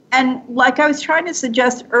 And like I was trying to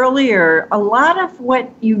suggest earlier, a lot of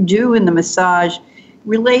what you do in the massage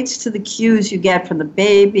relates to the cues you get from the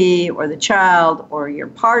baby or the child or your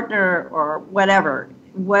partner or whatever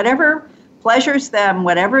pleasures them,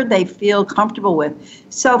 whatever they feel comfortable with.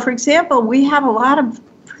 So, for example, we have a lot of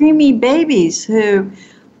preemie babies who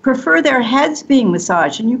prefer their heads being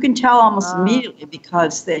massaged, and you can tell almost immediately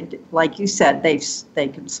because they, like you said, they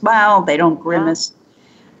can smile, they don't grimace,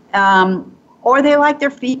 or they like their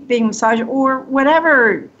feet being massaged, or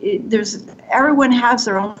whatever. Everyone has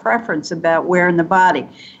their own preference about where in the body,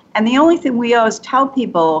 and the only thing we always tell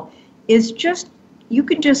people is you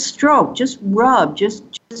can just stroke, just rub, just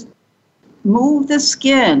move the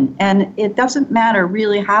skin, and it doesn't matter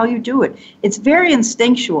really how you do it. It's very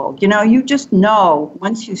instinctual. You just know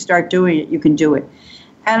once you start doing it, you can do it.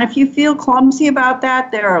 And if you feel clumsy about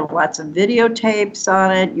that, there are lots of videotapes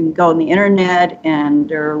on it. You can go on the internet, and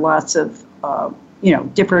there are lots of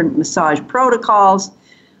different massage protocols.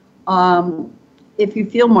 If you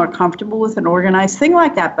feel more comfortable with an organized thing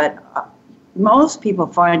like that, but most people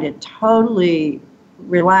find it totally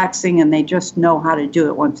relaxing, and they just know how to do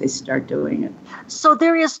it once they start doing it. So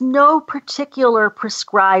there is no particular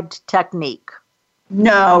prescribed technique?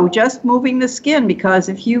 No, just moving the skin, because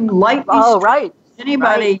if you lightly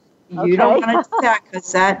anybody, you don't want to do that,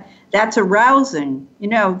 because that's arousing.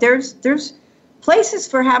 There's places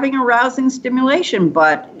for having arousing stimulation,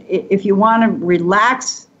 but if you want to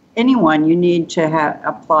relax anyone, you need to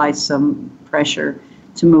apply some pressure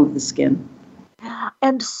to move the skin.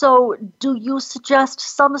 And so do you suggest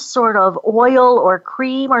some sort of oil or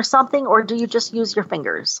cream or something, or do you just use your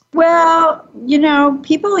fingers? Well,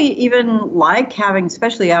 people even like having,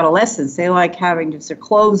 especially adolescents, they like having just their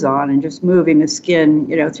clothes on and just moving the skin,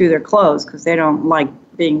 through their clothes, because they don't like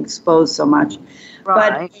being exposed so much.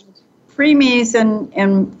 Right. But preemies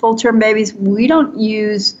and full-term babies, we don't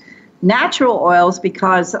use natural oils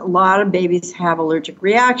because a lot of babies have allergic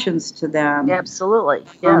reactions to them. Absolutely,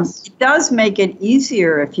 yes. It does make it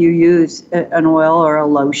easier if you use an oil or a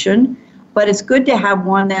lotion, but it's good to have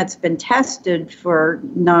one that's been tested for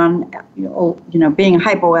being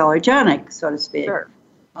hypoallergenic, so to speak. Sure.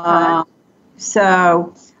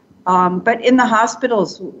 But in the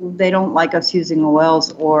hospitals, they don't like us using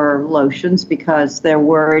oils or lotions because they're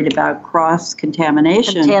worried about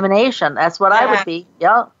cross-contamination. Contamination, that's what I would be,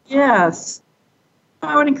 yeah. Yes.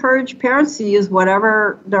 I would encourage parents to use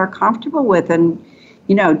whatever they're comfortable with, and,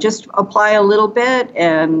 just apply a little bit,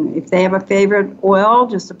 and if they have a favorite oil,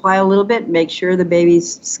 just apply a little bit, make sure the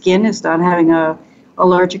baby's skin is not having a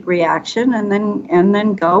allergic reaction, and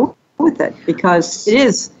then go with it, because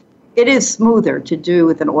it is smoother to do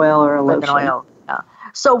with an oil or a lotion. With an oil, yeah.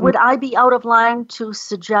 So would I be out of line to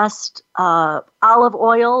suggest olive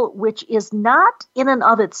oil, which is not in and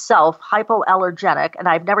of itself hypoallergenic, and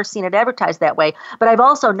I've never seen it advertised that way, but I've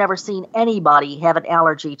also never seen anybody have an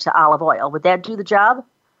allergy to olive oil. Would that do the job?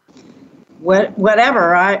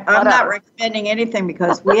 Whatever. I'm not recommending anything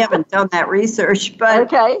because we haven't done that research, but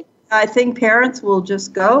okay. I think parents will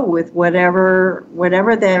just go with whatever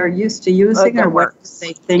they're used to using or what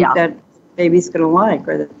they think that baby's going to like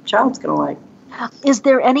or the child's going to like. Is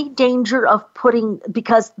there any danger of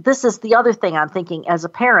because this is the other thing I'm thinking as a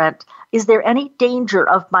parent, is there any danger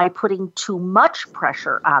of my putting too much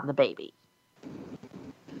pressure on the baby?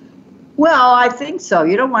 Well, I think so.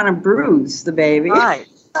 You don't want to bruise the baby. Right.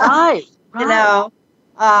 I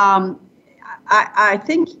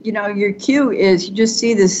think, your cue is you just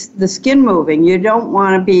see the skin moving. You don't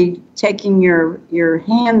want to be taking your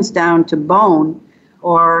hands down to bone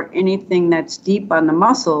or anything that's deep on the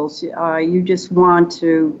muscles. You just want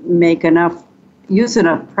to use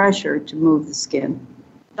enough pressure to move the skin.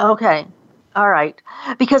 Okay. All right.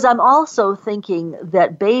 Because I'm also thinking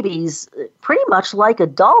that babies, pretty much like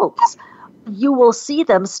adults, you will see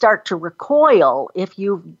them start to recoil if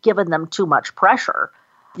you've given them too much pressure.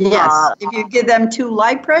 Yes, if you give them too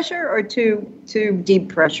light pressure or too deep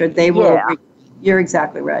pressure, they will. Yeah. You're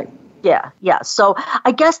exactly right. Yeah. So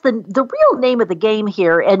I guess the real name of the game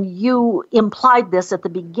here, and you implied this at the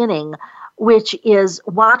beginning, which is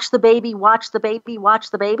watch the baby, watch the baby, watch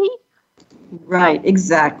the baby. Right,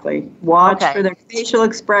 exactly. Watch for their facial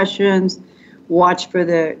expressions. Watch for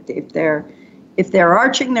if they're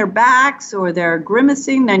arching their backs or they're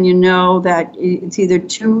grimacing, then you know that it's either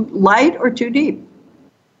too light or too deep.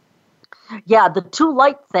 Yeah, the too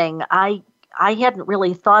light thing, I hadn't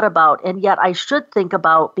really thought about, and yet I should think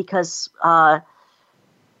about because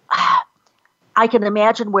I can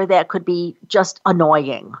imagine where that could be just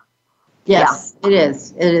annoying. Yes, it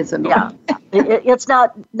is. It is annoying. Yeah. It's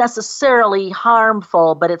not necessarily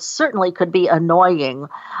harmful, but it certainly could be annoying.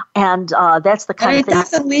 And that's the kind of thing. It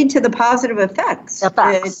doesn't lead to the positive effects.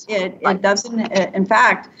 It doesn't. In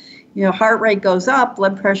fact, heart rate goes up,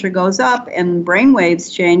 blood pressure goes up, and brain waves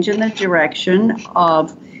change in the direction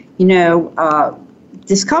of,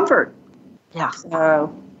 discomfort. Yeah.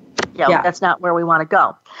 So, that's not where we want to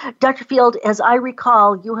go. Dr. Field, as I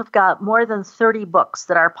recall, you have got more than 30 books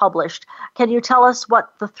that are published. Can you tell us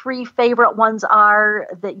what the 3 favorite ones are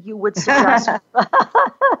that you would suggest?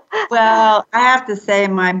 Well, I have to say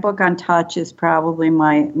my book on touch is probably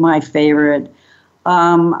my favorite.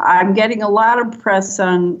 I'm getting a lot of press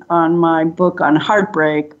on my book on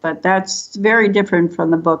heartbreak, but that's very different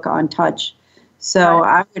from the book on touch. So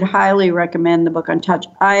I would highly recommend the book on touch.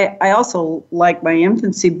 I also like my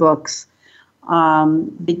infancy books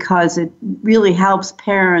because it really helps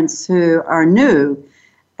parents who are new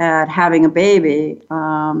at having a baby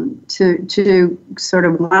to sort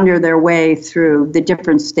of wander their way through the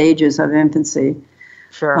different stages of infancy.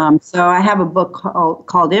 Sure. So I have a book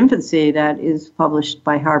called Infancy that is published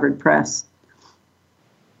by Harvard Press.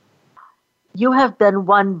 You have been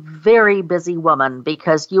one very busy woman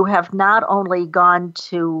because you have not only gone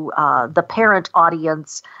to the parent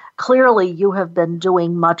audience, clearly you have been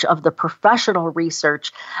doing much of the professional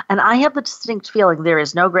research, and I have the distinct feeling there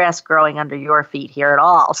is no grass growing under your feet here at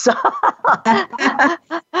all. So,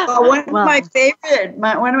 one of my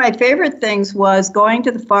favorite things was going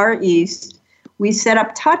to the Far East. We set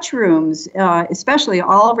up touch rooms, especially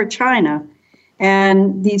all over China.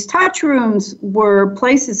 And these touch rooms were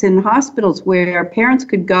places in hospitals where parents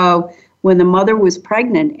could go when the mother was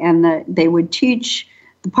pregnant, and they would teach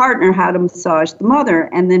the partner how to massage the mother.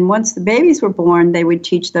 And then once the babies were born, they would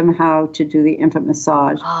teach them how to do the infant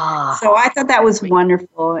massage. So I thought that was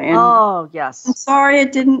wonderful. And yes. I'm sorry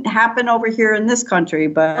it didn't happen over here in this country,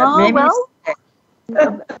 but maybe...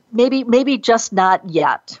 Maybe just not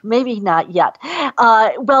yet. Maybe not yet.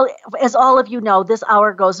 Well, as all of you know, this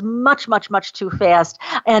hour goes much, much, much too fast.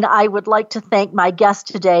 And I would like to thank my guest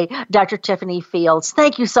today, Dr. Tiffany Fields.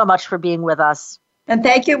 Thank you so much for being with us. And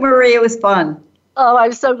thank you, Marie. It was fun. Oh,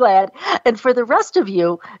 I'm so glad. And for the rest of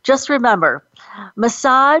you, just remember,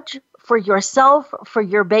 massage for yourself, for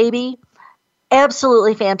your baby,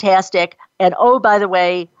 absolutely fantastic. And oh, by the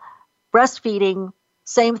way, breastfeeding,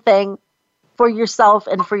 same thing. For yourself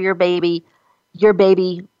and for your baby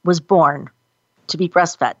was born to be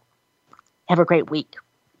breastfed. Have a great week.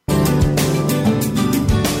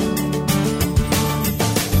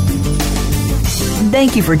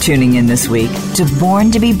 Thank you for tuning in this week to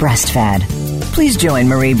Born to be Breastfed. Please join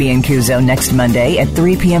Marie Biancuzzo next Monday at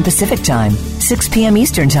 3 p.m. Pacific Time, 6 p.m.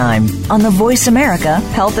 Eastern Time on the Voice America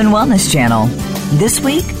Health and Wellness Channel. This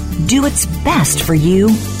week, do what's best for you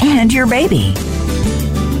and your baby.